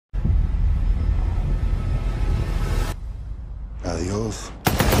Adios.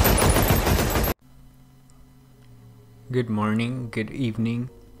 Good morning, good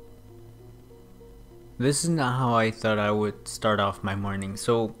evening. This is not how I thought I would start off my morning.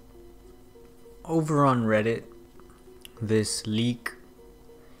 So, over on Reddit, this leak,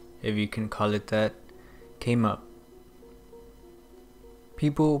 if you can call it that, came up.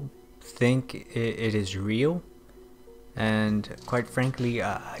 People think it is real, and quite frankly,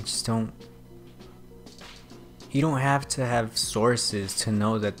 I just don't. You don't have to have sources to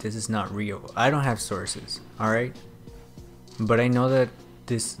know that this is not real. I don't have sources, alright? But I know that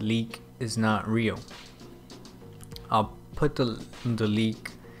this leak is not real. I'll put the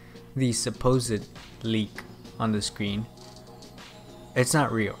leak, the supposed leak, on the screen. It's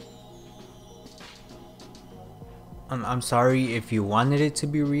not real. I'm sorry if you wanted it to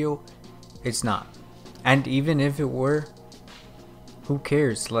be real, it's not. And even if it were, who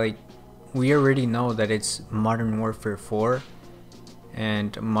cares? Like, we already know that it's Modern Warfare 4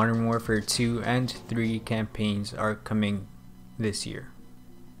 and Modern Warfare 2 and 3 campaigns are coming this year.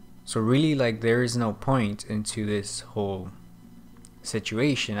 So really, like, there is no point into this whole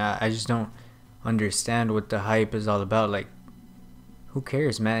situation. I just don't understand what the hype is all about. Like, who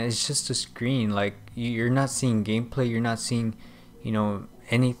cares, man? It's just a screen. Like, you're not seeing gameplay, you're not seeing,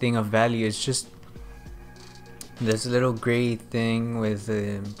 anything of value. It's just this little gray thing with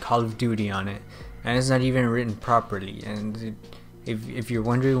Call of Duty on it, and it's not even written properly. And if you're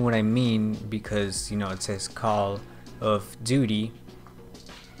wondering what I mean, because it says Call of Duty,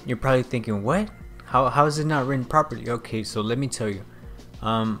 you're probably thinking, what? How is it not written properly? Okay, so let me tell you.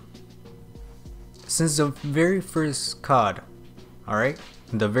 Since the very first COD, alright,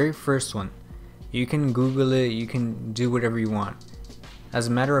 the very first one, you can Google it, you can do whatever you want. As a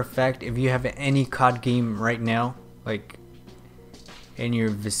matter of fact, if you have any COD game right now, like in your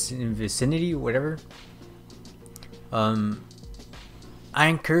vicinity, whatever, I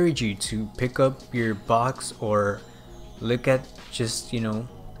encourage you to pick up your box or look at just,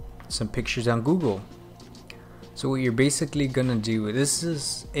 some pictures on Google. So what you're basically gonna do, this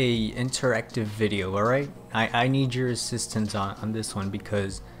is a interactive video, alright? I need your assistance on this one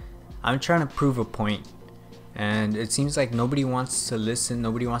because I'm trying to prove a point. And it seems like nobody wants to listen,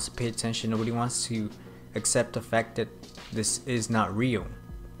 nobody wants to pay attention, nobody wants to accept the fact that this is not real.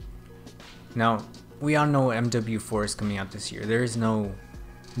 Now, we all know MW4 is coming out this year. There is no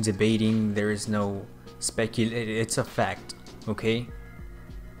debating, there is no speculating, it's a fact, okay?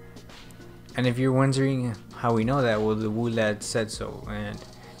 And if you're wondering how we know that, well, the Woo Lad said so. And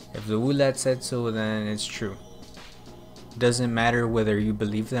if the Woo Lad said so, then it's true. Doesn't matter whether you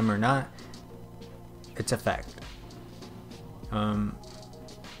believe them or not. It's a fact.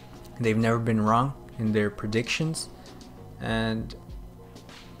 They've never been wrong in their predictions, and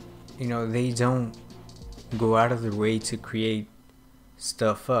they don't go out of their way to create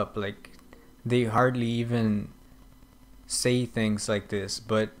stuff up. Like, they hardly even say things like this,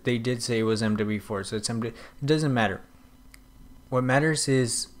 but they did say it was MW4, so it doesn't matter. What matters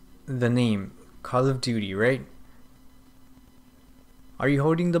is the name, Call of Duty, right? Are you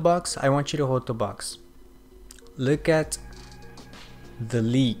holding the box? I want you to hold the box. Look at the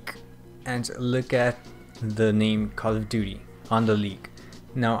leak and look at the name Call of Duty on the leak.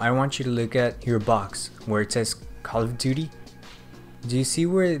 Now I want you to look at your box where it says Call of Duty. Do you see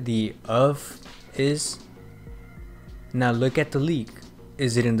where the of is? Now look at the leak.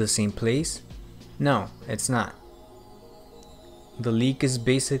 Is it in the same place? No, it's not. The leak is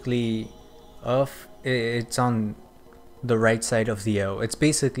basically of, it's on the right side of the L. It's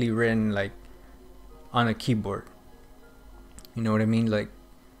basically written like on a keyboard. You know what I mean? Like,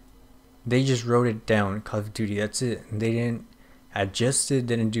 they just wrote it down, Call of Duty, that's it. They didn't adjust it,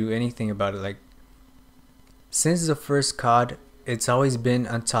 didn't do anything about it. Like, since the first COD, it's always been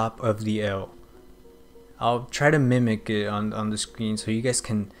on top of the L. I'll try to mimic it on the screen so you guys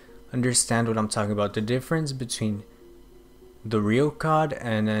can understand what I'm talking about. The difference between the real COD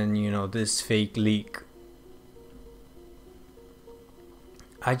and then, this fake leak.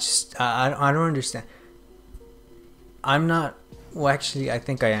 I don't understand. I'm not, well, actually I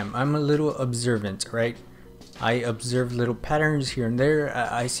think I am. I'm a little observant, right? I observe little patterns here and there.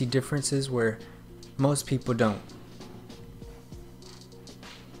 I see differences where most people don't.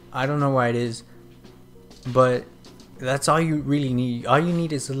 I don't know why it is, but that's all you really need. All you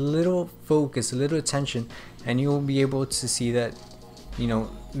need is a little focus, a little attention, and you'll be able to see that,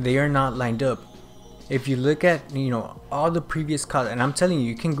 they are not lined up. If you look at, all the previous CODs, and I'm telling you,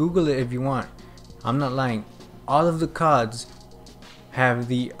 you can Google it if you want. I'm not lying. All of the CODs have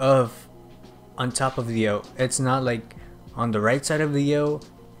the of on top of the O. It's not like on the right side of the O.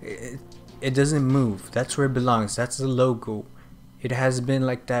 It doesn't move. That's where it belongs. That's the logo. It has been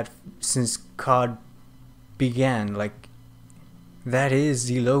like that since COD began. Like, that is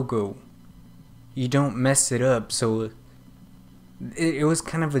the logo. You don't mess it up. So it was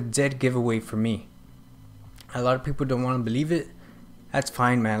kind of a dead giveaway for me. A lot of people don't want to believe it. That's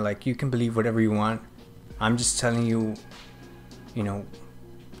fine, man. Like, you can believe whatever you want. I'm just telling you, you know,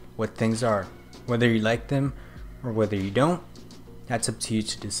 what things are. Whether you like them or whether you don't, that's up to you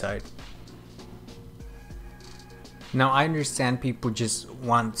to decide. Now, I understand people just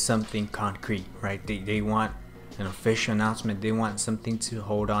want something concrete, right? They want an official announcement. They want something to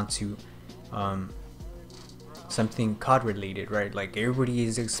hold on to, something COD related, right? Like, everybody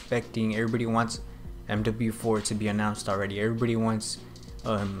is expecting, everybody wants MW4 to be announced already. Everybody wants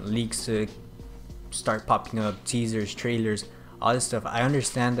leaks to start popping up, teasers, trailers, all this stuff. I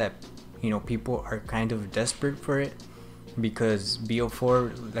understand that, you know, people are kind of desperate for it because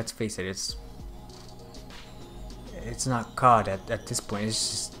BO4, let's face it, it's not COD at this point. It's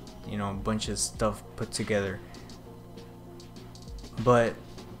just, you know, a bunch of stuff put together. But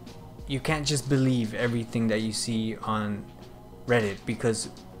you can't just believe everything that you see on Reddit, because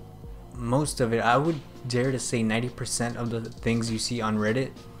most of it, I would dare to say 90% of the things you see on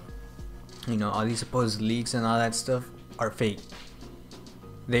Reddit, you know, all these supposed leaks and all that stuff, are fake.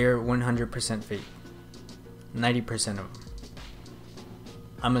 They're 100% fake. 90% of them.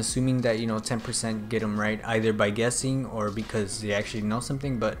 I'm assuming that, you know, 10% get them right, either by guessing or because they actually know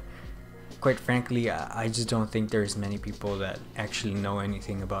something, but quite frankly, I just don't think there's many people that actually know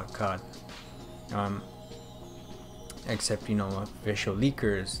anything about COD. Except, you know, official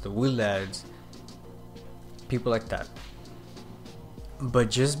leakers, the Will lads, people like that.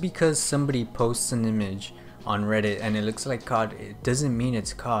 But just because somebody posts an image on Reddit and it looks like COD, it doesn't mean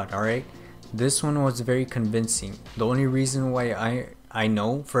it's COD, alright? This one was very convincing. The only reason why I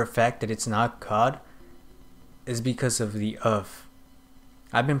know for a fact that it's not COD is because of the UF.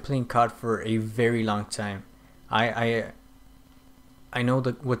 I've been playing COD for a very long time. I know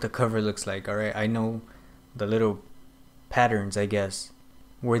what the cover looks like, alright? I know the little patterns, I guess,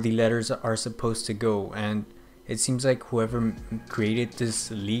 where the letters are supposed to go, and it seems like whoever created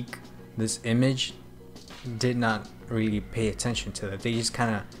this leak, this image, did not really pay attention to that. They just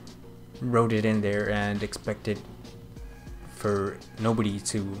kind of wrote it in there and expected for nobody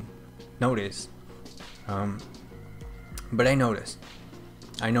to notice. But I noticed,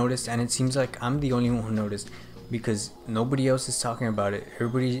 and it seems like I'm the only one who noticed, because nobody else is talking about it.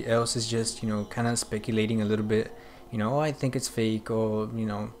 Everybody else is just, you know, kind of speculating a little bit. You know, oh, I think it's fake, or, you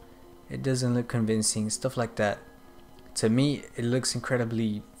know, it doesn't look convincing, stuff like that. To me, it looks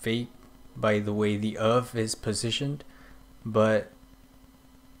incredibly fake by the way the UF is positioned, but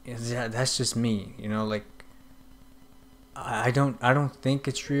that's just me, you know. Like, I don't think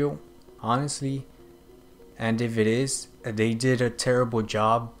it's real, honestly. And if it is, they did a terrible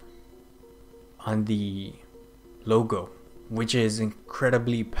job on the logo, which is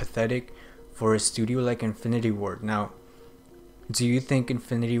incredibly pathetic for a studio like Infinity Ward. Now, do you think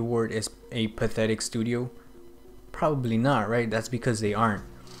Infinity Ward is a pathetic studio? Probably not, right? That's because they aren't.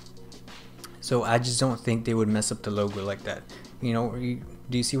 So I just don't think they would mess up the logo like that. You know,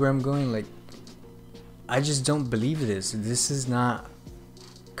 do you see where I'm going? Like, I just don't believe this. This is not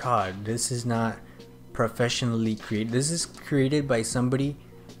COD. This is not professionally created. This is created by somebody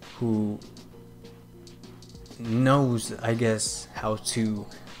who knows, I guess, how to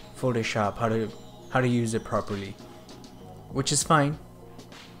Photoshop, how to use it properly, which is fine,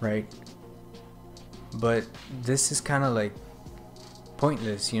 right? But this is kind of like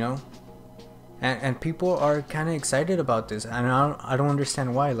pointless, you know. And people are kind of excited about this, and I don't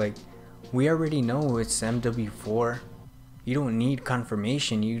understand why. Like, we already know it's MW4. You don't need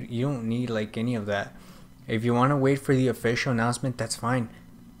confirmation. You don't need like any of that. If you want to wait for the official announcement, that's fine.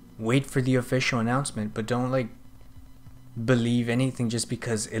 Wait for the official announcement, but don't like believe anything just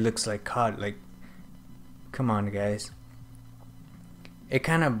because it looks like COD. Like, come on, guys. It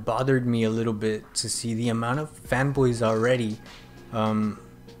kind of bothered me a little bit to see the amount of fanboys already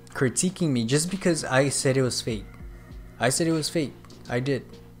critiquing me just because I said it was fake. I said it was fake. I did.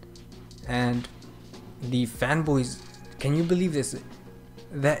 And the fanboys, can you believe this?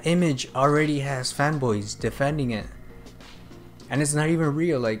 That image already has fanboys defending it, and it's not even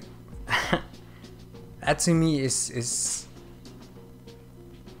real. Like, that to me is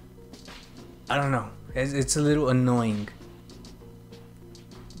I don't know. It's a little annoying,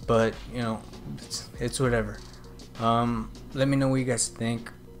 but you know, it's whatever. Let me know what you guys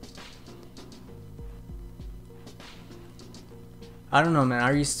think. I don't know, man.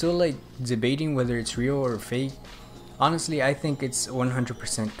 Are you still like debating whether it's real or fake? Honestly, I think it's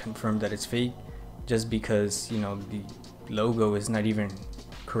 100% confirmed that it's fake, just because, you know, logo is not even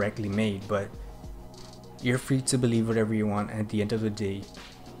correctly made, but you're free to believe whatever you want at the end of the day.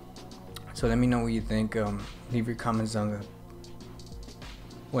 So let me know what you think. Leave your comments down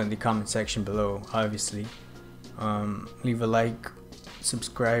in the comment section below, obviously. Leave a like,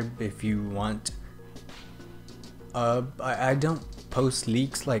 subscribe if you want. I don't post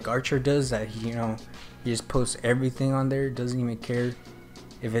leaks like Archer does, that he just posts everything on there, doesn't even care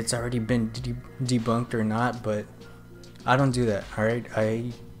if it's already been debunked or not. But I don't do that, alright?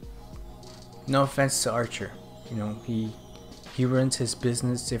 No offense to Archer, he runs his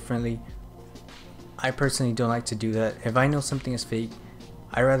business differently. I personally don't like to do that. If I know something is fake,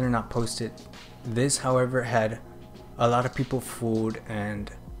 I'd rather not post it. This, however, had a lot of people fooled, and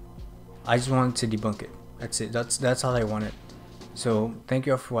I just wanted to debunk it. That's it. That's all I wanted. So thank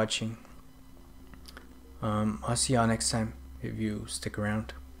you all for watching. I'll see y'all next time if you stick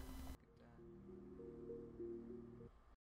around.